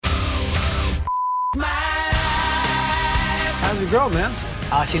My life. How's your girl, man?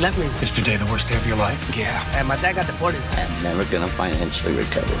 She left me. Is today the worst day of your life? Yeah. And my dad got deported. I'm never gonna financially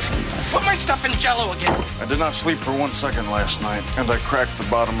recover from this. Put my stuff in Jell-O again. I did not sleep for 1 second last night, and I cracked the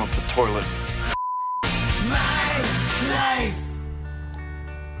bottom of the toilet. My life.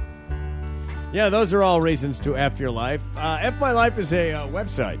 Yeah, those are all reasons to F your life. F My Life is a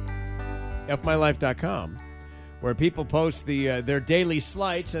website, fmylife.com, where people post their daily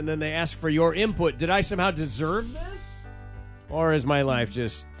slights, and then they ask for your input. Did I somehow deserve this? Or is my life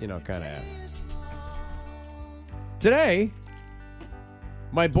just, kind of F? Today,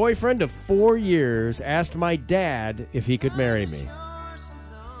 my boyfriend of 4 years asked my dad if he could marry me.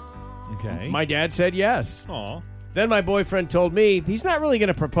 Okay. My dad said yes. Aw. Then my boyfriend told me he's not really going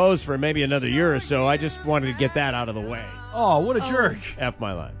to propose for maybe another year or so. I just wanted to get that out of the way. Oh, what a jerk. F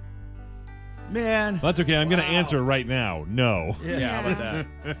my life. Man. Well, that's okay. I'm going to answer right now. No. Yeah, how about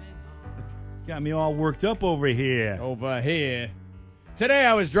that? Got me all worked up over here. Over here. Today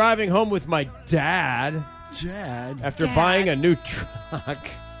I was driving home with my dad. After buying a new truck.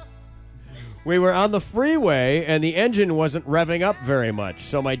 We were on the freeway, and the engine wasn't revving up very much.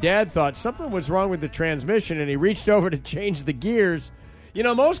 So my dad thought something was wrong with the transmission, and he reached over to change the gears.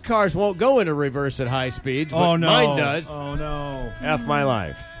 Most cars won't go into reverse at high speeds, but mine does. Oh, no. F my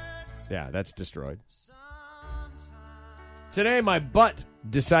life. Yeah, that's destroyed. Today, my butt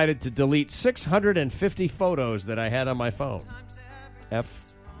decided to delete 650 photos that I had on my phone.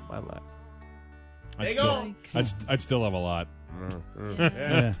 F my life. I'd still have a lot.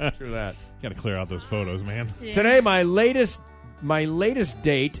 Yeah, true that. Got to clear out those photos, man. Yeah. Today, my latest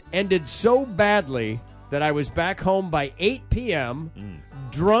date ended so badly that I was back home by 8 p.m.,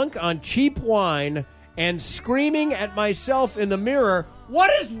 drunk on cheap wine, and screaming at myself in the mirror, "What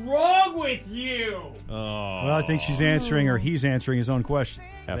is wrong with you?" Oh. Well, I think she's answering, or he's answering his own question.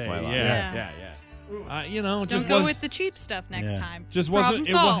 F my life. Yeah. Don't just go with the cheap stuff next time. Just Problem wasn't.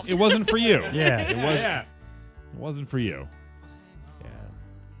 solved. It wasn't for you. Yeah. It wasn't for you.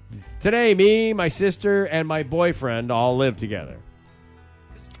 Today, me, my sister, and my boyfriend all live together.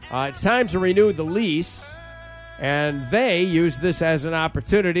 It's time to renew the lease, and they use this as an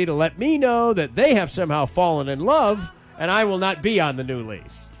opportunity to let me know that they have somehow fallen in love, and I will not be on the new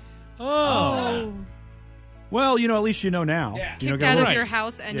lease. Oh. Well, at least you know now. Yeah. Kicked out of your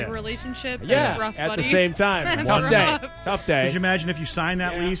house and your relationship. That's rough, at buddy. the same time. That's Tough rough. day. Tough day. Could you imagine if you sign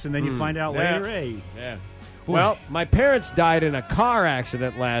that lease and then you find out later, hey. Yeah. Well, my parents died in a car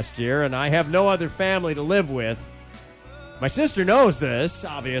accident last year, and I have no other family to live with. My sister knows this,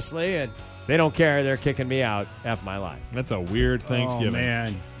 obviously, and they don't care. They're kicking me out. F my life. That's a weird Thanksgiving. Oh,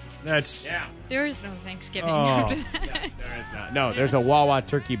 man. That's... Yeah. There is no Thanksgiving Oh. after that. There is not. No, there's a Wawa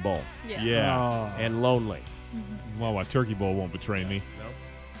turkey bowl. Yeah. And lonely. Well, a turkey bowl won't betray me.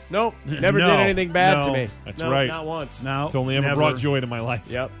 Nope. Never No. did anything bad to No. me. That's No, right. Not once. No, It's only ever never. brought joy to my life.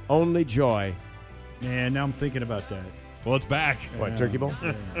 Yep. Only joy. Man, now I'm thinking about that. Well, it's back. What, turkey bowl?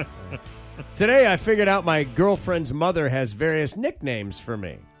 Today I figured out my girlfriend's mother has various nicknames for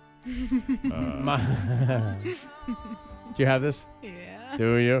me. Do you have this? Yeah.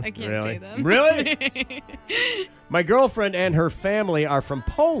 Do you? I can't really? say them. Really? My girlfriend and her family are from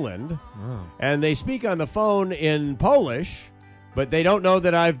Poland, and they speak on the phone in Polish, but they don't know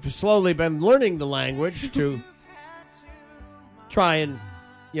that I've slowly been learning the language to try and,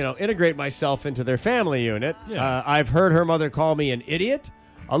 integrate myself into their family unit. Yeah. I've heard her mother call me an idiot,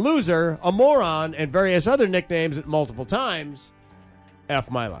 a loser, a moron, and various other nicknames at multiple times. F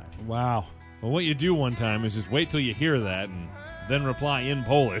my life. Wow. Well, what you do one time is just wait till you hear that and then reply in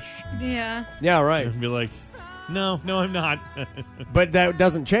Polish. Yeah. Yeah, right. And be like, no, I'm not. But that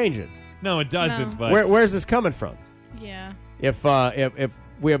doesn't change it. No, it doesn't. No. But Where's this coming from? Yeah. If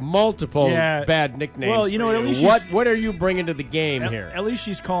we have multiple bad nicknames, Well, for at least what are you bringing to the game here? At least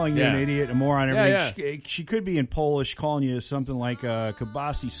she's calling you Yeah. an idiot, a moron. Yeah, Everything. She could be in Polish calling you something like a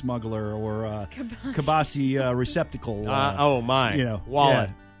kibasi smuggler or a kibasi receptacle. Oh my!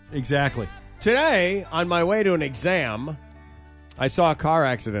 Wallet. Yeah, exactly. Today, on my way to an exam, I saw a car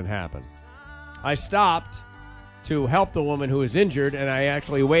accident happen. I stopped to help the woman who was injured, and I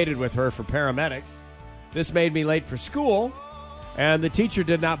actually waited with her for paramedics. This made me late for school, and the teacher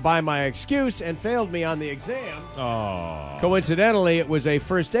did not buy my excuse and failed me on the exam. oh, Coincidentally, it was a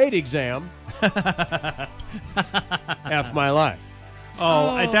first aid exam. F my life.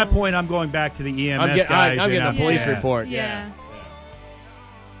 Oh, at that point, I'm going back to the EMS guys. I'm getting a police Yeah. report. Yeah.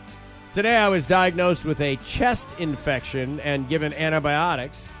 Today I was diagnosed with a chest infection and given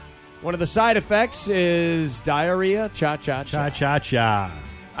antibiotics. One of the side effects is diarrhea. Cha-cha-cha. Cha-cha-cha.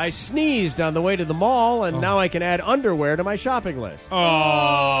 I sneezed on the way to the mall, and now I can add underwear to my shopping list. no.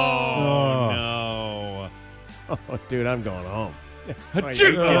 Oh, dude, I'm going home. Achoo! You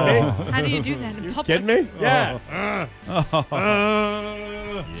kidding me? How do you do that in public? Kidding me? Yeah.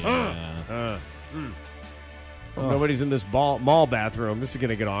 Nobody's in this mall bathroom. This is going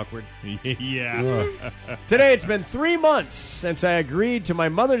to get awkward. Yeah. Today, it's been 3 months since I agreed to my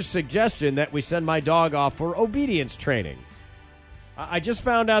mother's suggestion that we send my dog off for obedience training. I just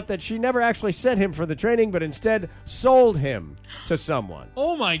found out that she never actually sent him for the training, but instead sold him to someone,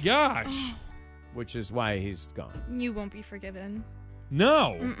 Oh, my gosh. which is why he's gone. You won't be forgiven.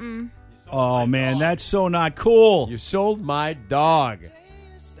 No. Oh, man, that's so not cool. You sold my dog.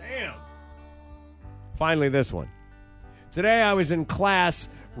 Damn. Finally, this one. Today, I was in class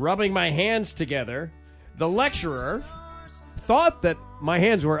rubbing my hands together. The lecturer thought that my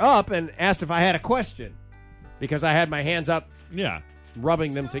hands were up and asked if I had a question because I had my hands up Yeah.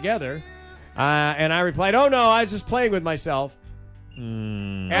 rubbing them together. And I replied, "Oh, no, I was just playing with myself."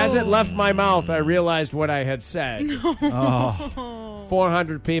 As it left my mouth, I realized what I had said.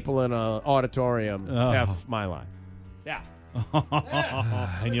 400 people in an auditorium. F my life. Yeah.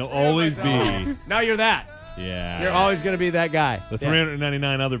 And you'll always be. Now you're that. Yeah. You're always going to be that guy. The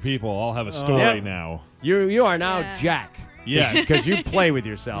 399 other people all have a story Yeah. now. You are now Yeah. Jack. Yeah. Because you play with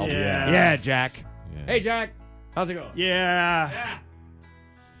yourself. Yeah. Yeah, Jack. Yeah. Hey, Jack. How's it going? Yeah.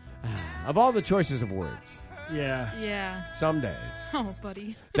 Of all the choices of words, Yeah. Yeah. some days, Oh,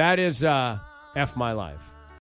 buddy. that is F my life.